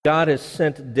God has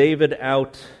sent David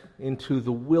out into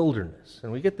the wilderness.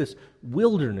 And we get this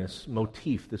wilderness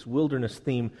motif, this wilderness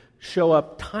theme, show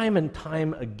up time and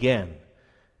time again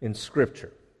in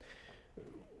Scripture.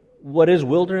 What is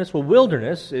wilderness? Well,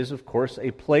 wilderness is, of course,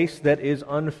 a place that is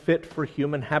unfit for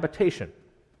human habitation.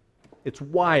 It's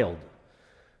wild.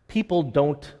 People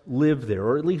don't live there,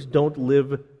 or at least don't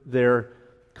live there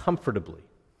comfortably.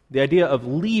 The idea of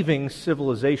leaving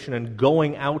civilization and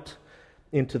going out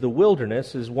into the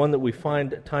wilderness is one that we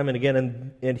find time and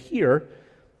again, and here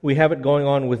we have it going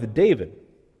on with David.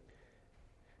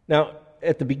 Now,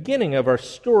 at the beginning of our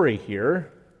story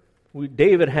here,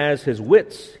 David has his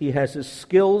wits, he has his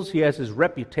skills, he has his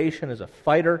reputation as a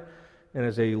fighter and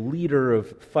as a leader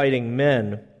of fighting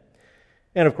men.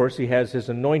 And of course, he has his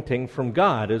anointing from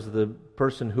God as the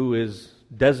person who is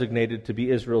designated to be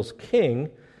Israel's king,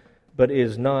 but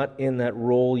is not in that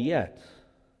role yet.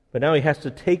 But now he has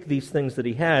to take these things that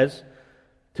he has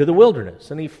to the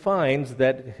wilderness, and he finds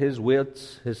that his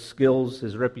wits, his skills,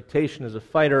 his reputation as a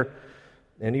fighter,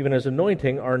 and even his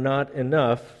anointing are not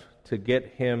enough to get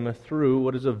him through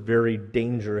what is a very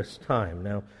dangerous time.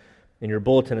 Now, in your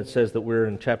bulletin it says that we're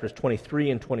in chapters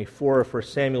 23 and 24 of 1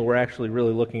 Samuel. We're actually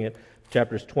really looking at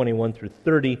chapters 21 through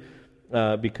 30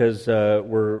 because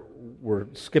we're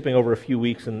skipping over a few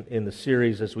weeks in the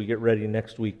series as we get ready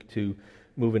next week to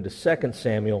move into 2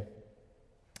 Samuel.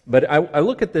 But I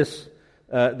look at this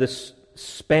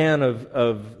span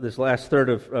of this last third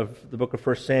of the book of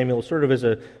 1 Samuel sort of as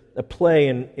a play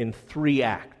in three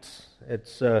acts.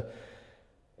 It's the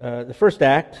first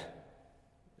act,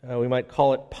 we might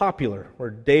call it popular, where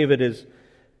David is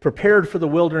prepared for the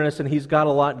wilderness and he's got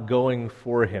a lot going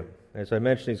for him. As I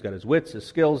mentioned, he's got his wits, his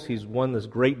skills, he's won this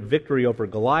great victory over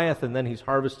Goliath, and then he's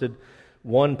harvested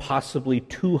possibly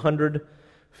 200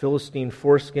 Philistine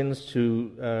foreskins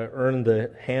to earn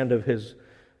the hand of his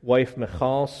wife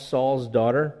Michal, Saul's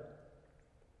daughter.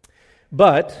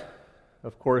 But,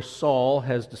 of course, Saul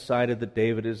has decided that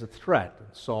David is a threat.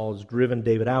 Saul has driven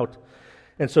David out.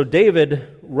 And so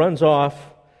David runs off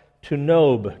to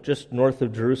Nob, just north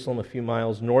of Jerusalem, a few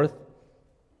miles north,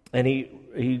 and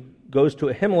he goes to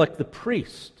Ahimelech the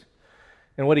priest.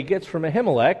 And what he gets from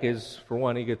Ahimelech is, for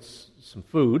one, he gets some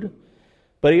food,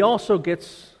 but he also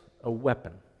gets a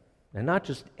weapon. And not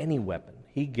just any weapon.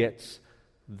 He gets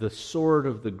the sword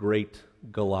of the great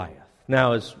Goliath.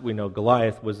 Now, as we know,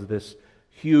 Goliath was this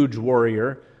huge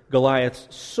warrior.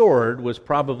 Goliath's sword was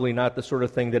probably not the sort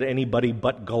of thing that anybody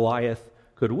but Goliath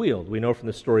could wield. We know from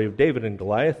the story of David and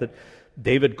Goliath that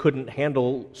David couldn't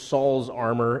handle Saul's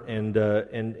armor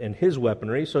and his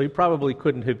weaponry, so he probably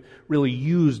couldn't have really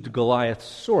used Goliath's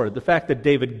sword. The fact that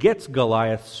David gets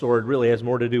Goliath's sword really has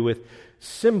more to do with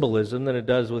symbolism than it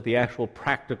does with the actual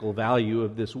practical value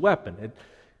of this weapon.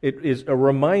 It is a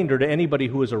reminder to anybody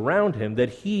who is around him that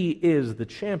he is the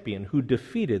champion who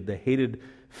defeated the hated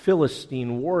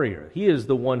Philistine warrior. He is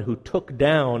the one who took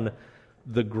down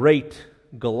the great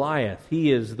Goliath.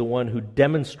 He is the one who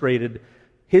demonstrated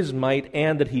his might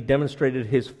and that he demonstrated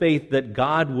his faith that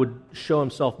God would show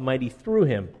himself mighty through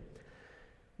him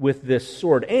with this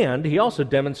sword. And he also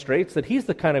demonstrates that he's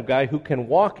the kind of guy who can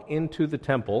walk into the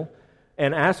temple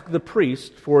and ask the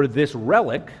priest for this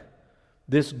relic,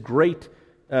 this great,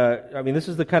 this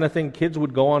is the kind of thing kids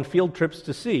would go on field trips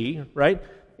to see, right?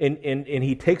 And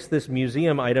he takes this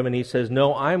museum item and he says,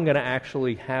 no, I'm going to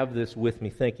actually have this with me.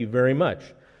 Thank you very much.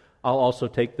 I'll also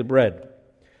take the bread.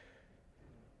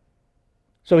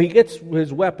 So he gets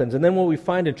his weapons, and then what we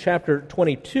find in chapter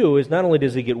 22 is not only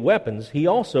does he get weapons, he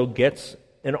also gets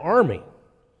an army.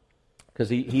 Because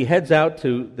he heads out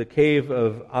to the cave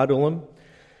of Adullam.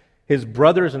 His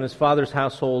brothers and his father's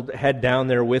household head down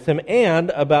there with him, and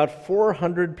about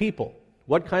 400 people.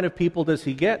 What kind of people does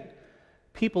he get?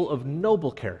 People of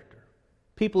noble character.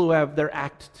 People who have their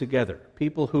act together.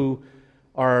 People who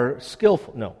are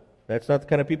skillful. No, that's not the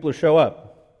kind of people who show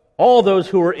up. All those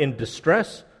who are in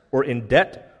distress or in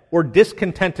debt or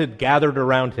discontented gathered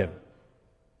around him.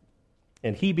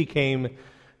 And he became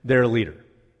their leader.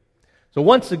 So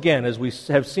once again, as we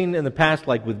have seen in the past,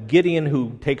 like with Gideon,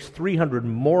 who takes 300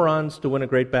 morons to win a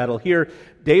great battle, here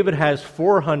David has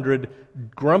 400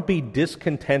 grumpy,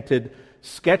 discontented,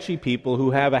 sketchy people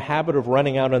who have a habit of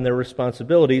running out on their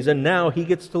responsibilities, and now he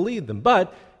gets to lead them.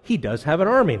 But he does have an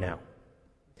army now.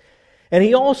 And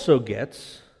he also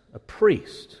gets a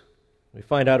priest. We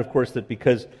find out, of course, that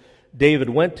because David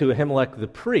went to Ahimelech the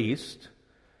priest,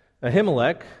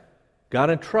 Ahimelech got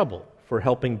in trouble for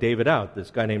helping David out.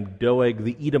 This guy named Doeg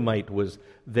the Edomite was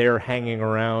there hanging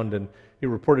around, and he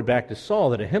reported back to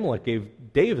Saul that Ahimelech gave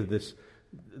David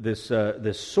this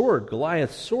sword,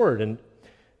 Goliath's sword, and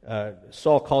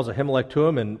Saul calls Ahimelech to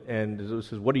him and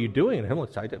says, "What are you doing?" And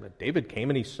Ahimelech said, "David came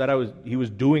and he said he was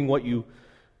doing what you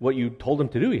told him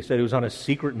to do." He said he was on a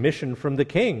secret mission from the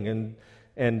king.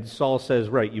 And Saul says,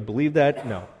 "Right, you believe that?"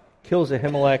 No. Kills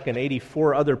Ahimelech and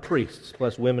 84 other priests,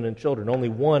 plus women and children. Only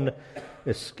one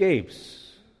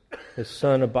escapes, his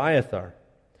son Abiathar.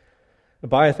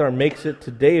 Abiathar makes it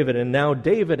to David, and now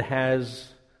David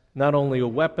has not only a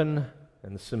weapon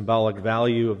and the symbolic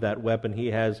value of that weapon,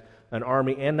 he has an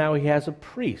army, and now he has a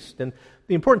priest. And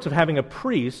the importance of having a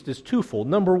priest is twofold.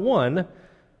 Number one,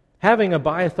 having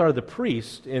Abiathar the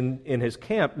priest in his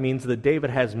camp means that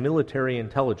David has military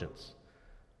intelligence.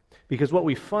 Because what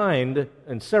we find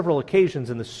on several occasions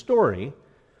in the story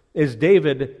is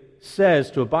David says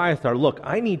to Abiathar, "Look,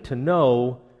 I need to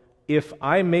know if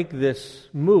I make this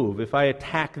move, if I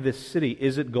attack this city,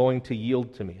 is it going to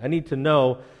yield to me? I need to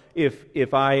know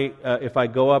if I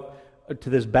go up to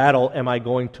this battle, am I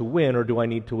going to win or do I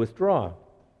need to withdraw?"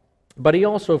 But he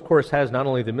also, of course, has not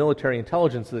only the military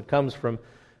intelligence that comes from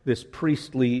this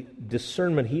priestly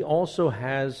discernment, he also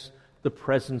has the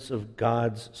presence of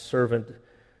God's servant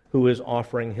who is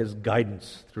offering his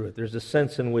guidance through it. There's a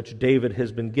sense in which David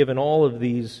has been given all of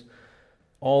these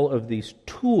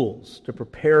tools to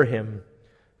prepare him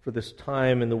for this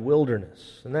time in the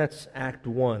wilderness. And that's Act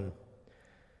 1.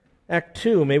 Act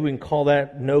 2, maybe we can call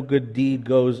that "no good deed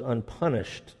goes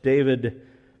unpunished." David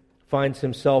finds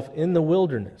himself in the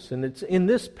wilderness. And it's in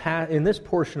this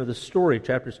portion of the story,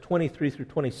 chapters 23 through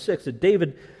 26, that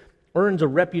David earns a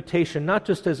reputation not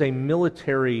just as a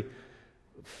military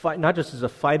not just as a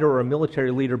fighter or a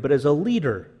military leader, but as a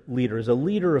leader, as a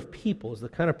leader of people, as the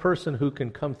kind of person who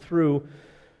can come through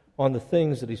on the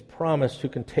things that he's promised, who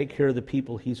can take care of the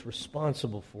people he's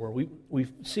responsible for. We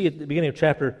see at the beginning of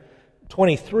chapter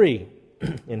 23,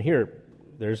 and here,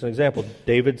 there's an example.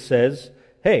 David says,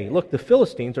 "Hey, look, the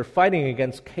Philistines are fighting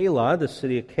against Keilah, the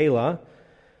city of Keilah,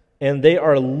 and they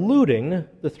are looting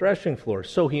the threshing floor."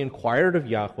 So he inquired of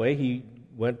Yahweh. He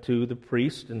went to the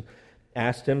priest and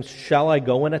asked him, "Shall I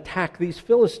go and attack these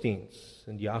Philistines?"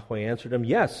 And Yahweh answered him,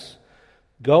 "Yes,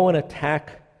 go and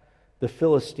attack the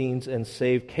Philistines and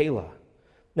save Keilah."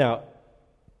 Now,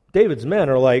 David's men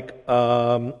are like,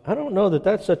 I don't know that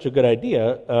that's such a good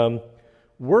idea.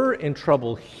 We're in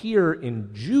trouble here in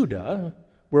Judah,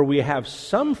 where we have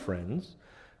some friends.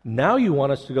 Now you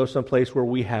want us to go someplace where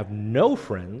we have no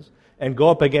friends and go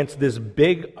up against this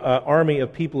big army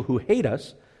of people who hate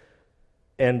us.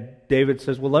 And David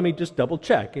says, "Well, let me just double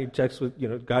check." He checks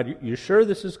with, "God, you sure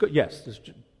this is good?" "Yes,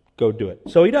 go do it."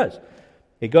 So he does.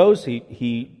 He goes,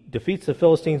 he defeats the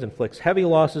Philistines, inflicts heavy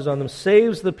losses on them,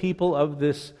 saves the people of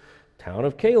this town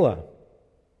of Keilah.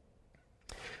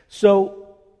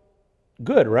 So,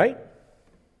 good, right?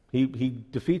 He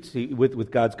defeats,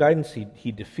 with God's guidance,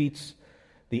 he defeats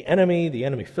the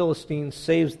enemy Philistines,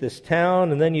 saves this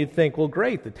town, and then you'd think, well,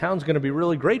 great, the town's going to be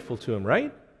really grateful to him,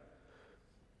 right?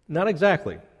 Not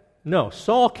exactly. No,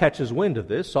 Saul catches wind of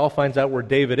this. Saul finds out where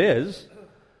David is,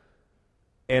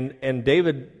 and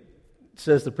David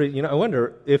says to the priest, I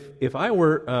wonder if I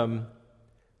were,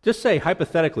 just say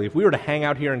hypothetically, if we were to hang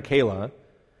out here in Keilah,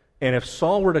 and if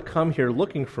Saul were to come here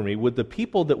looking for me, would the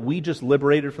people that we just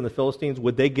liberated from the Philistines,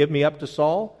 would they give me up to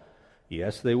Saul?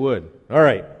 Yes, they would. All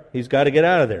right, he's got to get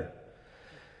out of there.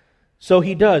 So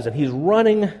he does, and he's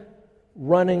running.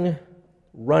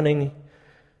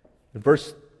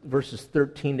 Verses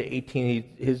 13 to 18,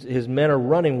 his men are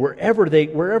running wherever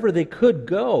they could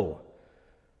go.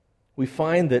 We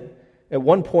find that at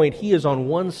one point he is on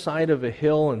one side of a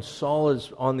hill and Saul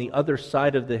is on the other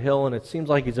side of the hill, and it seems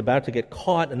like he's about to get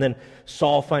caught, and then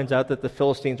Saul finds out that the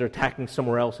Philistines are attacking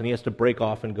somewhere else and he has to break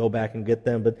off and go back and get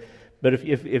them. But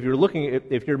if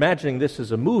you're imagining this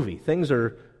as a movie, things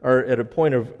are at a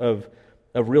point of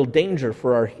real danger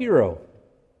for our hero.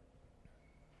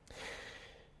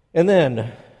 And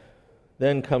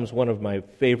then comes one of my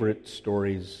favorite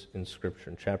stories in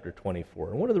Scripture, in chapter 24.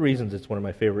 And one of the reasons it's one of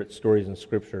my favorite stories in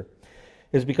Scripture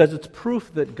is because it's proof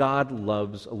that God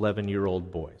loves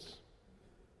 11-year-old boys.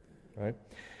 Right?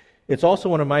 It's also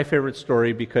one of my favorite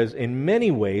stories because in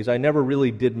many ways I never really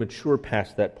did mature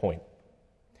past that point.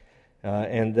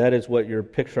 And that is what your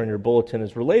picture on your bulletin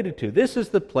is related to. This is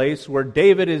the place where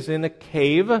David is in a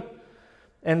cave,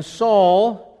 and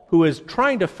Saul, who is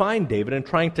trying to find David and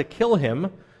trying to kill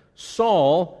him,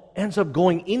 Saul ends up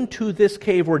going into this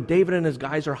cave where David and his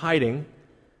guys are hiding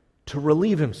to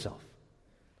relieve himself.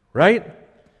 Right?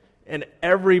 And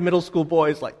every middle school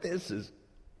boy is like, this is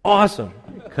awesome,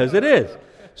 because it is.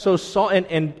 So Saul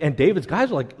and David's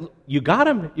guys are like, you got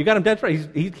him dead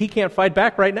right. He can't fight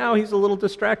back right now. He's a little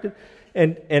distracted.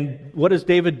 And what does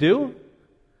David do?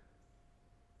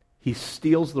 He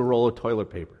steals the roll of toilet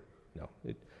paper. No.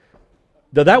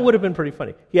 Though that would have been pretty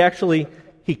funny.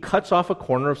 He cuts off a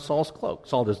corner of Saul's cloak.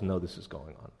 Saul doesn't know this is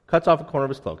going on. Cuts off a corner of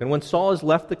his cloak. And when Saul has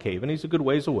left the cave, and he's a good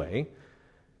ways away,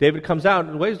 David comes out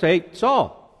and waves, "Hey,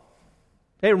 Saul.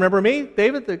 Hey, remember me,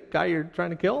 David, the guy you're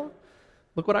trying to kill?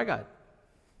 Look what I got.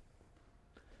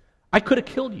 I could have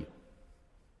killed you.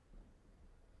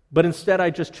 But instead I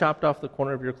just chopped off the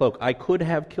corner of your cloak. I could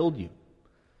have killed you.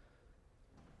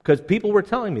 Because people were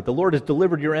telling me, the Lord has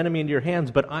delivered your enemy into your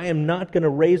hands, but I am not going to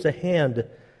raise a hand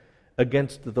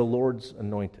against the Lord's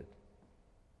anointed."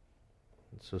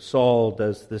 And so Saul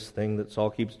does this thing that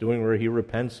Saul keeps doing where he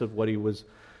repents of what he was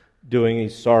doing.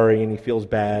 He's sorry and he feels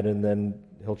bad, and then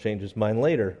he'll change his mind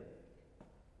later.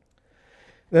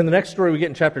 Then the next story we get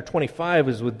in chapter 25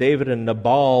 is with David and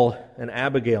Nabal and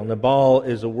Abigail. Nabal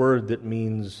is a word that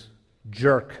means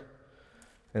jerk.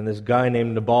 And this guy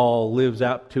named Nabal lives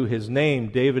out to his name.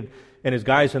 David and his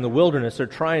guys in the wilderness are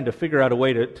trying to figure out a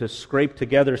way to scrape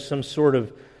together some sort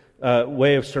of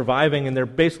way of surviving, and they're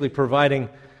basically providing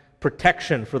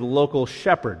protection for the local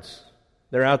shepherds.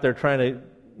 They're out there trying to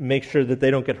make sure that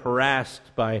they don't get harassed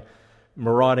by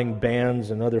marauding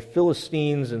bands and other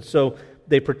Philistines, and so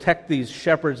they protect these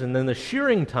shepherds, and then the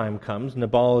shearing time comes.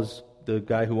 Nabal is the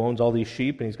guy who owns all these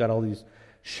sheep, and he's got all these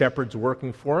shepherds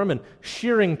working for him, and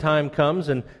shearing time comes,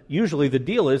 and usually the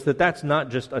deal is that that's not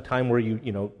just a time where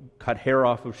you cut hair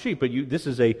off of sheep, but this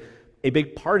is a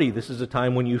big party. This is a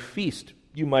time when you feast.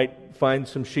 You might find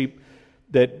some sheep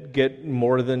that get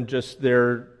more than just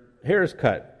their hairs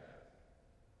cut.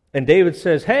 And David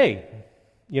says, "Hey,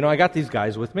 I got these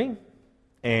guys with me,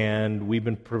 and we've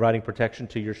been providing protection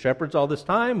to your shepherds all this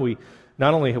time.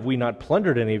 Not only have we not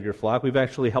plundered any of your flock, we've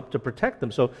actually helped to protect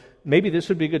them. So maybe this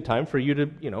would be a good time for you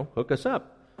to, hook us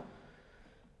up."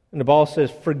 And Nabal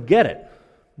says, "Forget it.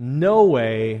 No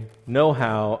way, no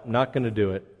how, not going to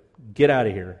do it. Get out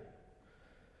of here."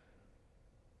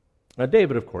 Now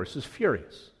David, of course, is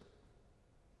furious.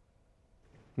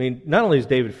 Not only is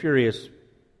David furious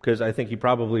because I think he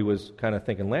probably was kind of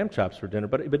thinking lamb chops for dinner,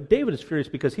 but David is furious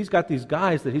because he's got these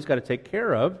guys that he's got to take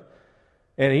care of,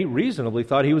 and he reasonably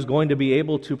thought he was going to be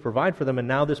able to provide for them, and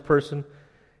now this person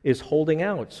is holding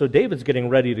out. So David's getting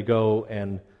ready to go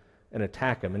and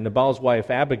attack him. And Nabal's wife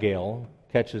Abigail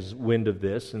catches wind of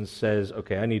this and says,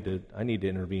 "Okay, I need to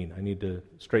intervene. I need to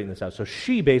straighten this out." So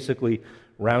she basically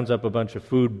rounds up a bunch of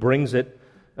food, brings it,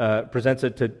 presents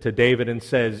it to David, and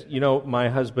says, "My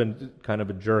husband is kind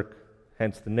of a jerk,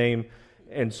 hence the name,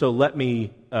 and so let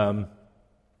me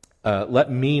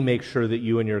make sure that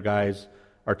you and your guys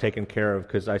are taken care of,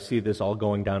 because I see this all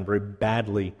going down very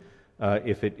badly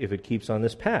if it keeps on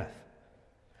this path."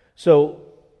 So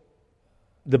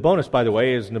the bonus, by the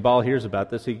way, is Nabal hears about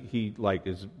this. He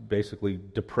is basically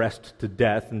depressed to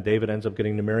death, and David ends up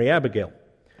getting to marry Abigail.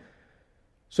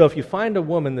 So if you find a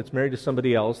woman that's married to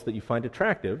somebody else that you find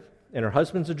attractive, and her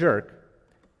husband's a jerk,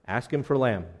 ask him for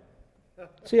lamb.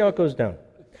 See how it goes down.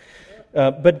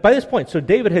 But by this point, so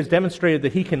David has demonstrated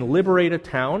that he can liberate a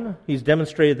town. He's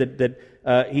demonstrated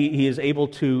that he is able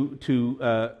to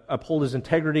uphold his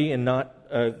integrity and not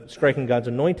striking God's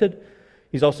anointed.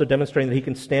 He's also demonstrating that he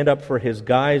can stand up for his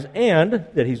guys and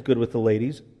that he's good with the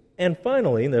ladies. And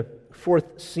finally, in the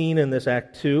fourth scene in this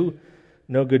Act 2,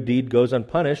 no good deed goes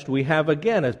unpunished, we have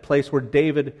again a place where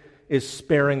David is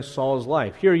sparing Saul's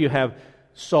life. Here you have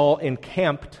Saul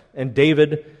encamped, and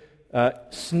David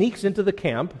sneaks into the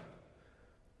camp,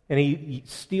 and he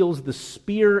steals the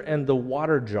spear and the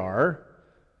water jar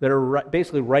that are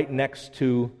basically right next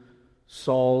to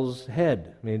Saul's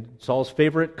head. Saul's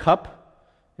favorite cup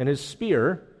and his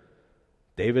spear,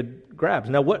 David grabs.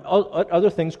 Now, what other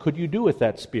things could you do with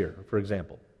that spear, for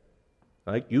example?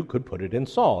 You could put it in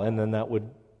Saul, and then that would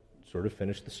sort of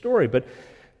finish the story. But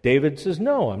David says,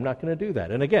 "No, I'm not going to do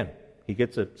that." And again, he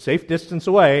gets a safe distance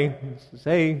away. He says,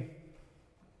 "Hey,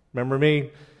 remember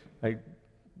me?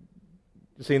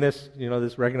 Seen this?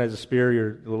 This recognize a spear,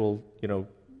 your little,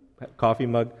 coffee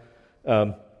mug.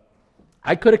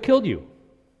 I could have killed you,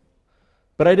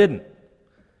 but I didn't,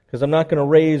 because I'm not going to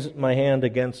raise my hand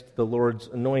against the Lord's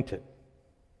anointed."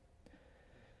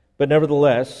 But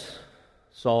nevertheless,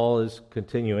 Saul is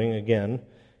continuing again,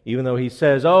 even though he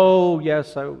says, "Oh,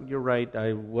 yes, you're right,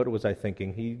 what was I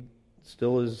thinking?" He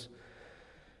still is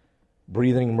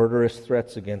breathing murderous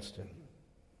threats against him.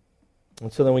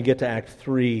 And so then we get to Act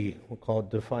 3, we'll call it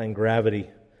Defying Gravity,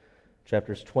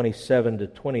 chapters 27 to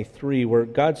 23, where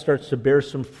God starts to bear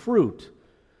some fruit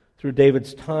through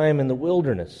David's time in the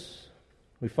wilderness.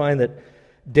 We find that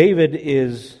David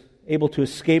is able to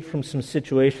escape from some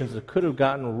situations that could have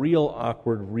gotten real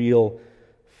awkward real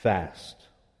fast.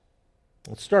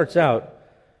 It starts out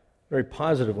very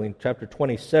positively. In chapter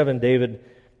 27, David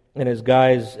and his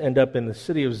guys end up in the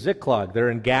city of Ziklag. They're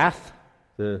in Gath.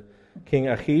 The king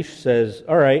Achish says,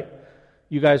 all right,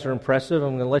 you guys are impressive.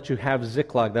 I'm going to let you have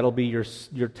Ziklag. That'll be your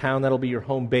town. That'll be your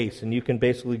home base. And you can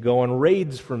basically go on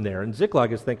raids from there. And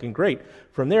Ziklag is thinking, great.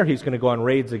 From there, he's going to go on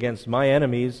raids against my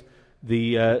enemies,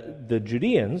 the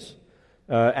Judeans.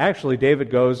 Actually, David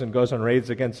goes on raids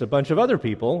against a bunch of other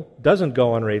people, doesn't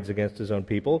go on raids against his own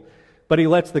people, but he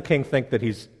lets the king think that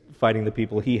he's fighting the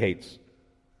people he hates.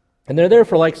 And they're there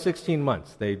for like 16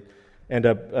 months. They end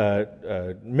up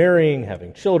marrying,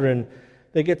 having children.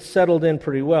 They get settled in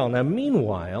pretty well. Now,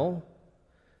 meanwhile,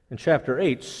 in chapter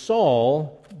 8,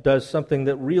 Saul does something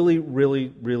that really,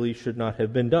 really, really should not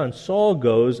have been done. Saul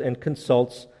goes and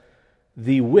consults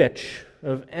the witch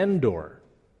of Endor,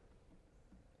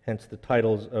 hence the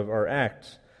titles of our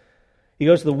Acts. He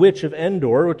goes to the witch of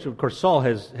Endor, which of course Saul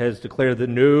has declared that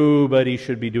nobody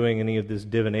should be doing any of this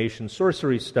divination,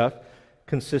 sorcery stuff,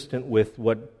 consistent with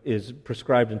what is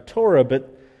prescribed in Torah,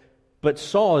 but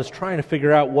Saul is trying to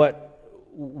figure out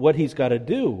what he's got to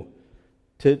do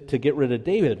to get rid of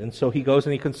David. And so he goes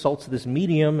and he consults this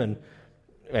medium,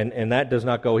 and that does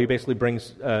not go. He basically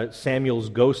brings Samuel's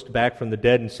ghost back from the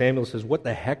dead, and Samuel says, what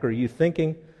the heck are you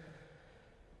thinking?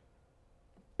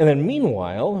 And then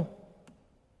meanwhile,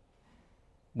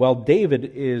 while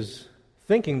David is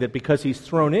thinking that because he's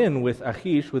thrown in with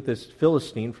Achish, with this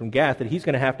Philistine from Gath, that he's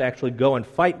going to have to actually go and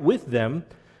fight with them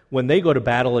when they go to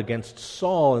battle against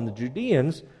Saul and the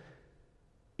Judeans,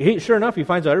 sure enough, he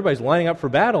finds out everybody's lining up for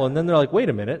battle, and then they're like, wait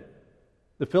a minute.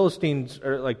 The Philistines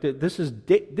are like, this is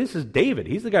David.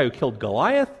 He's the guy who killed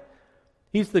Goliath.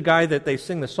 He's the guy that they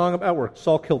sing the song about where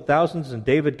Saul killed thousands and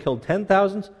David killed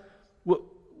 10,000s.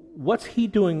 What's he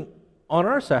doing on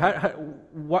our side?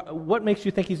 What makes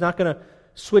you think he's not going to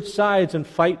switch sides and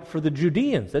fight for the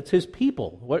Judeans? That's his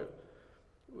people.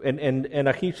 And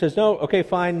Achish says, no, okay,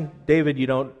 fine, David, you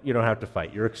don't have to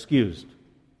fight. You're excused.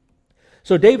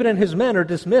 So David and his men are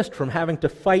dismissed from having to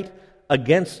fight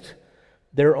against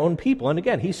their own people. And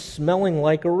again, he's smelling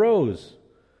like a rose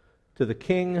to the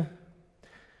king,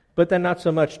 but then not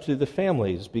so much to the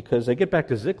families, because they get back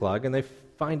to Ziklag and they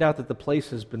find out that the place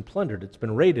has been plundered. It's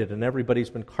been raided and everybody's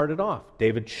been carted off.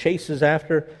 David chases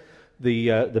after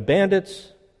the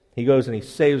bandits. He goes and he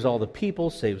saves all the people,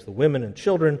 saves the women and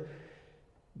children,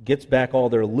 gets back all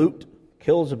their loot,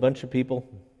 kills a bunch of people.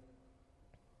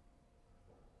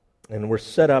 And we're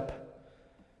set up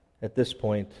at this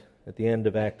point, at the end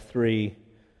of Act 3,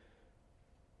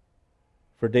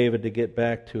 for David to get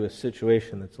back to a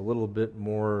situation that's a little bit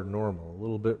more normal, a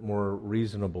little bit more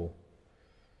reasonable.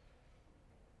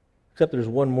 Except there's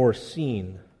one more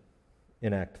scene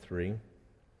in Act 3.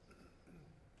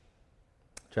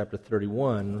 Chapter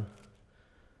 31,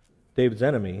 David's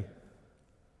enemy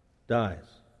dies.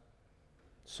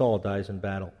 Saul dies in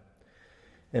battle.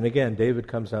 And again, David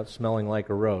comes out smelling like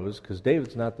a rose, because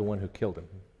David's not the one who killed him.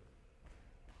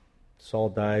 Saul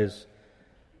dies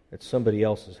at somebody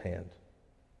else's hand.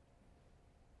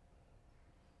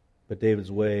 But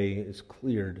David's way is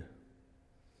cleared.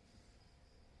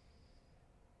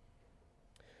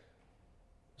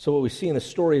 So what we see in the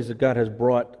story is that God has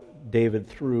brought David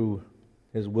through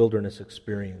his wilderness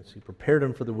experience. He prepared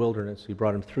him for the wilderness. He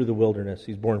brought him through the wilderness.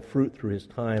 He's borne fruit through his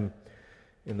time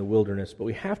in the wilderness. But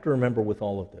we have to remember with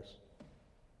all of this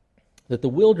that the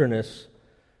wilderness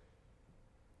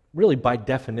really by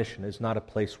definition is not a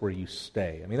place where you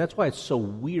stay. I mean, that's why it's so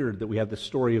weird that we have the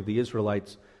story of the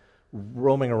Israelites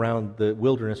roaming around the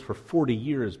wilderness for 40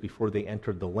 years before they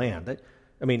entered the land.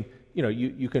 I mean,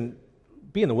 you can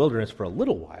be in the wilderness for a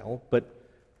little while, but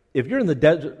if you're in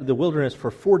the wilderness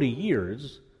for 40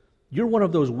 years, you're one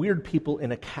of those weird people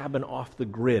in a cabin off the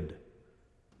grid,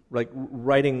 like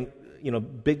writing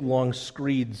big long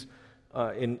screeds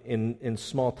in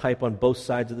small type on both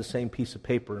sides of the same piece of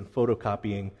paper and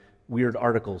photocopying weird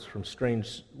articles from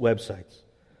strange websites.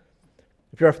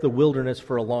 If you're off the wilderness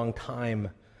for a long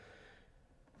time,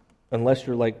 unless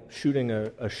you're like shooting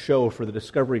a show for the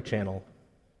Discovery Channel,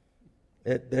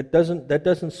 that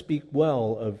doesn't speak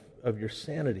well of your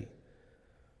sanity.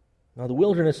 Now, the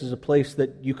wilderness is a place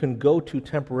that you can go to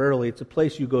temporarily. It's a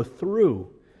place you go through.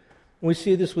 And we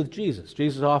see this with Jesus.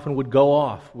 Jesus often would go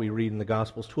off, we read in the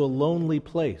Gospels, to a lonely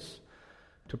place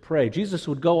to pray. Jesus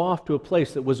would go off to a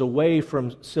place that was away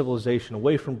from civilization,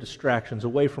 away from distractions,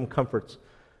 away from comforts.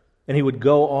 And he would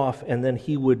go off and then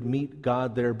he would meet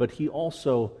God there, but he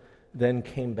also then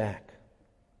came back.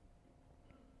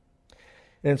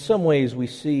 And in some ways we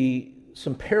see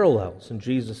some parallels in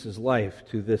Jesus' life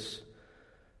to this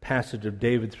passage of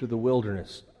David through the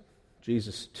wilderness.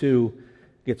 Jesus, too,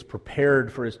 gets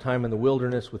prepared for his time in the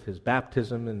wilderness with his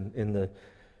baptism. And in the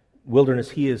wilderness,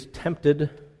 he is tempted.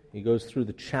 He goes through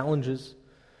the challenges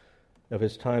of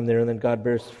his time there, and then God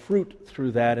bears fruit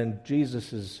through that in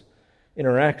Jesus'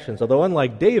 interactions. Although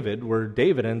unlike David, where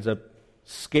David ends up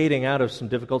skating out of some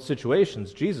difficult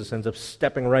situations, Jesus ends up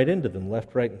stepping right into them,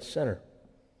 left, right, and center.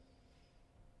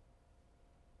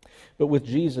 But with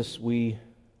Jesus, we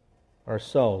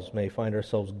ourselves may find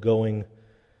ourselves going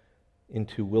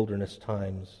into wilderness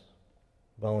times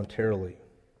voluntarily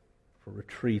for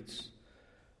retreats,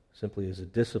 simply as a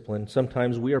discipline.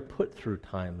 Sometimes we are put through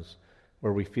times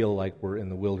where we feel like we're in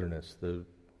the wilderness. The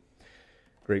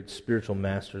great spiritual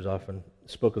masters often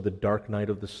spoke of the dark night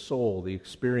of the soul, the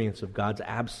experience of God's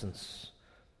absence,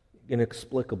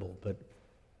 inexplicable, but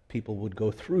people would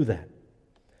go through that.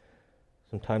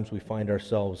 Sometimes we find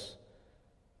ourselves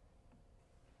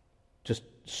just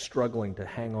struggling to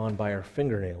hang on by our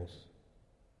fingernails.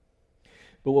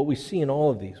 But what we see in all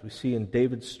of these, we see in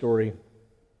David's story,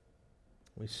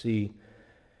 we see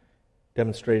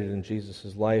demonstrated in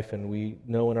Jesus' life, and we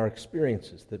know in our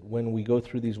experiences that when we go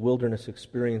through these wilderness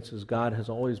experiences, God has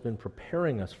always been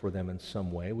preparing us for them in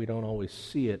some way. We don't always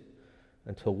see it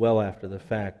until well after the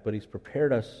fact, but He's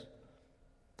prepared us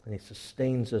and He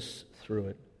sustains us through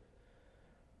it.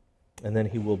 And then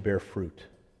He will bear fruit.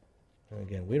 And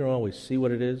again, we don't always see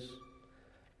what it is.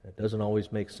 It doesn't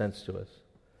always make sense to us.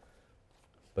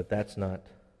 But that's not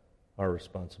our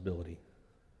responsibility.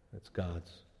 It's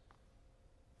God's.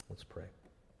 Let's pray.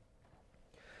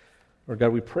 Lord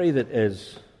God, we pray that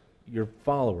as your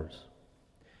followers,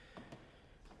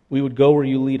 we would go where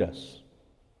you lead us.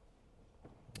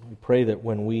 We pray that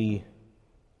when we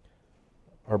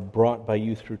are brought by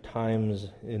you through times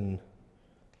in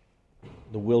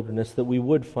the wilderness, that we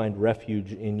would find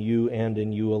refuge in you and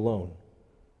in you alone.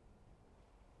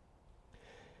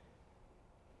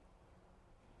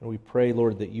 And we pray,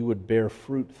 Lord, that you would bear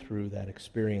fruit through that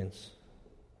experience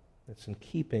that's in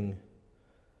keeping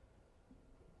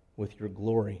with your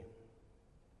glory.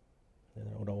 And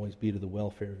that would always be to the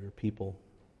welfare of your people,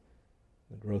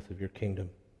 the growth of your kingdom.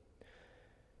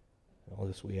 All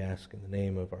this we ask in the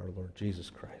name of our Lord Jesus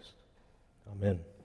Christ. Amen.